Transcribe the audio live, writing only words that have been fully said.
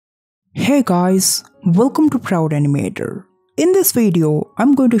Hey guys, welcome to Proud Animator. In this video,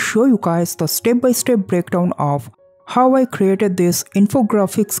 I'm going to show you guys the step-by-step breakdown of how I created this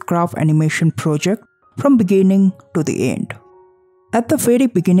infographics graph animation project from beginning to the end. At the very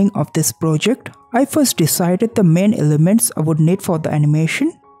beginning of this project, I first decided the main elements I would need for the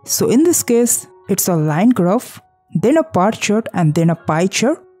animation. So in this case, it's a line graph, then a bar chart and then a pie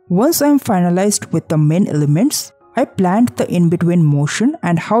chart. Once I'm finalized with the main elements, I planned the in-between motion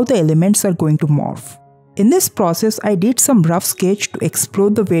and how the elements are going to morph. In this process, I did some rough sketch to explore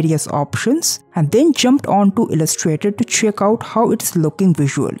the various options and then jumped on to Illustrator to check out how it's looking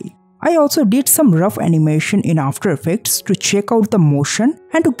visually. I also did some rough animation in After Effects to check out the motion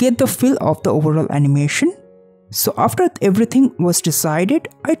and to get the feel of the overall animation. So after everything was decided,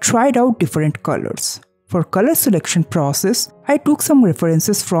 I tried out different colors. For color selection process, I took some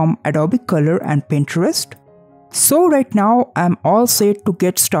references from Adobe Color and Pinterest. So right now I'm all set to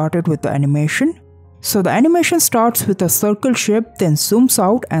get started with the animation. So the animation starts with a circle shape, then zooms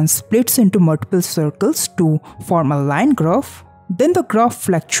out and splits into multiple circles to form a line graph. Then the graph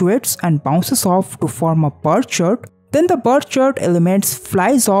fluctuates and bounces off to form a bar chart. Then the bar chart elements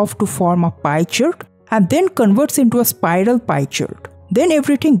flies off to form a pie chart and then converts into a spiral pie chart. Then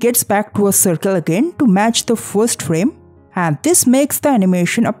everything gets back to a circle again to match the first frame, and this makes the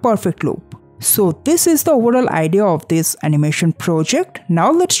animation a perfect loop. So this is the overall idea of this animation project.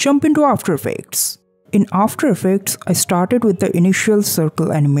 Now let's jump into After Effects. In After Effects, I started with the initial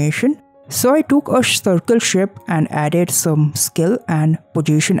circle animation. So I took a circle shape and added some scale and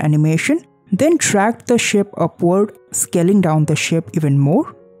position animation. Then dragged the shape upward, scaling down the shape even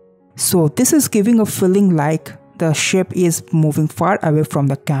more. So this is giving a feeling like the shape is moving far away from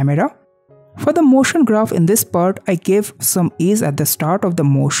the camera. For the motion graph in this part, I gave some ease at the start of the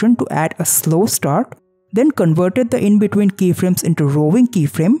motion to add a slow start, then converted the in-between keyframes into roving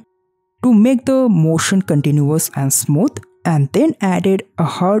keyframe to make the motion continuous and smooth, and then added a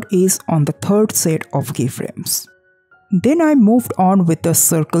hard ease on the third set of keyframes. Then I moved on with the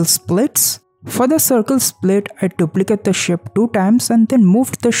circle splits. For the circle split, I duplicate the shape 2 times and then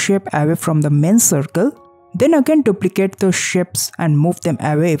moved the shape away from the main circle. Then again duplicate the shapes and move them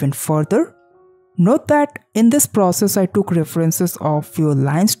away even further. Note that in this process I took references of few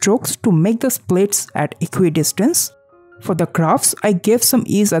line strokes to make the splits at equidistance. For the graphs, I gave some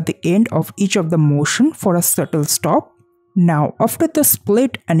ease at the end of each of the motion for a subtle stop. Now after the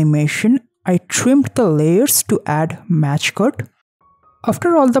split animation, I trimmed the layers to add match cut.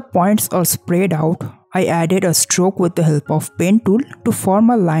 After all the points are sprayed out, I added a stroke with the help of pen tool to form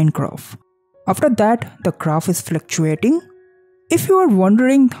a line graph. After that, the graph is fluctuating. If you are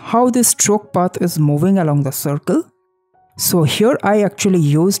wondering how this stroke path is moving along the circle, so here I actually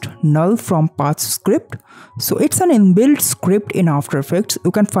used null from path script. So it's an inbuilt script in After Effects.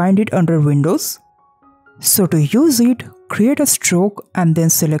 You can find it under Windows. So to use it, create a stroke and then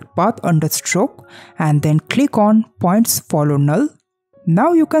select path under stroke and then click on points follow null.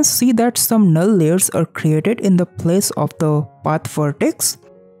 Now you can see that some null layers are created in the place of the path vertex.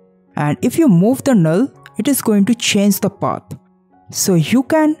 And if you move the null, it is going to change the path. So you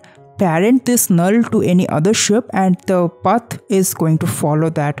can parent this null to any other shape and the path is going to follow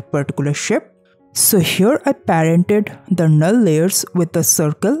that particular shape. So here I parented the null layers with the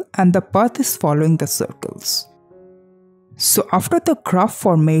circle and the path is following the circles. So after the graph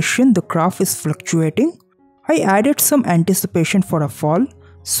formation, the graph is fluctuating. I added some anticipation for a fall.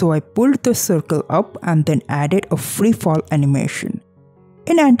 So I pulled the circle up and then added a free fall animation.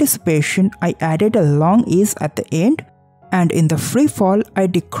 In anticipation, I added a long ease at the end, and in the free fall, I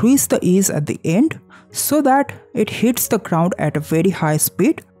decreased the ease at the end so that it hits the ground at a very high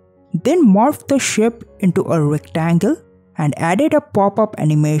speed, then morphed the shape into a rectangle and added a pop-up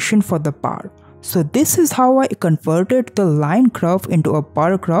animation for the bar. So this is how I converted the line graph into a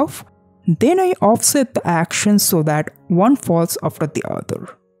bar graph. Then I offset the action so that one falls after the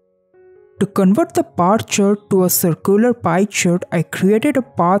other. To convert the bar chart to a circular pie chart, I created a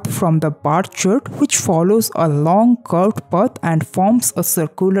path from the bar chart which follows a long curved path and forms a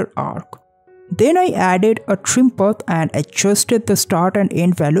circular arc. Then I added a trim path and adjusted the start and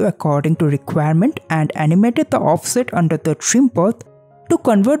end value according to requirement and animated the offset under the trim path to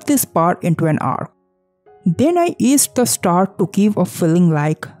convert this bar into an arc. Then I eased the start to give a feeling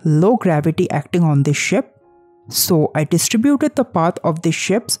like low gravity acting on this shape. So I distributed the path of the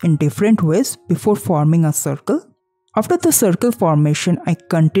shapes in different ways before forming a circle. After the circle formation, I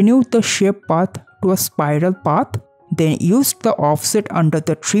continued the shape path to a spiral path, then used the offset under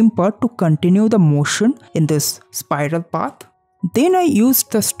the trim path to continue the motion in this spiral path. Then I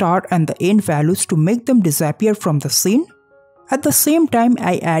used the start and the end values to make them disappear from the scene. At the same time,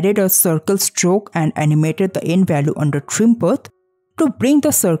 I added a circle stroke and animated the end value under trim path to bring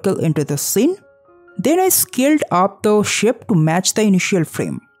the circle into the scene. Then I scaled up the shape to match the initial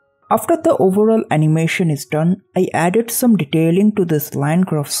frame. After the overall animation is done, I added some detailing to this line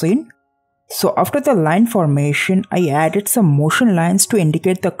graph scene. So after the line formation, I added some motion lines to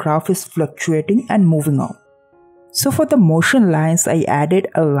indicate the graph is fluctuating and moving on. So for the motion lines, I added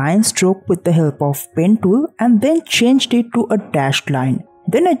a line stroke with the help of pen tool and then changed it to a dashed line.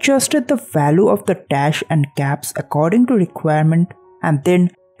 Then adjusted the value of the dash and caps according to requirement and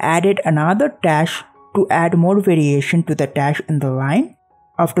then added another dash to add more variation to the dash in the line.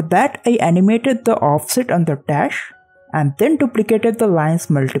 After that, I animated the offset on the dash and then duplicated the lines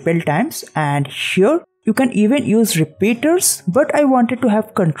multiple times, and here you can even use repeaters, but I wanted to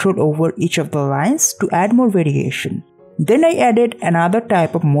have control over each of the lines to add more variation. Then I added another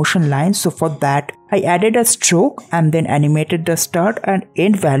type of motion line, so for that I added a stroke and then animated the start and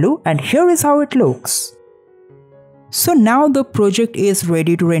end value, and here is how it looks. So now the project is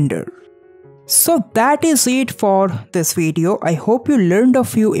ready to render. So that is it for this video. I hope you learned a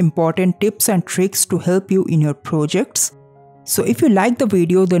few important tips and tricks to help you in your projects. So if you like the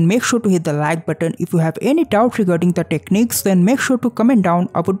video, then make sure to hit the like button. If you have any doubt regarding the techniques, then make sure to comment down.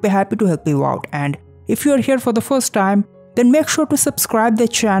 I would be happy to help you out. And if you are here for the first time, then make sure to subscribe the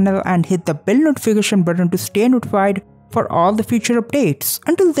channel and hit the bell notification button to stay notified for all the future updates.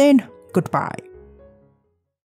 Until then, goodbye.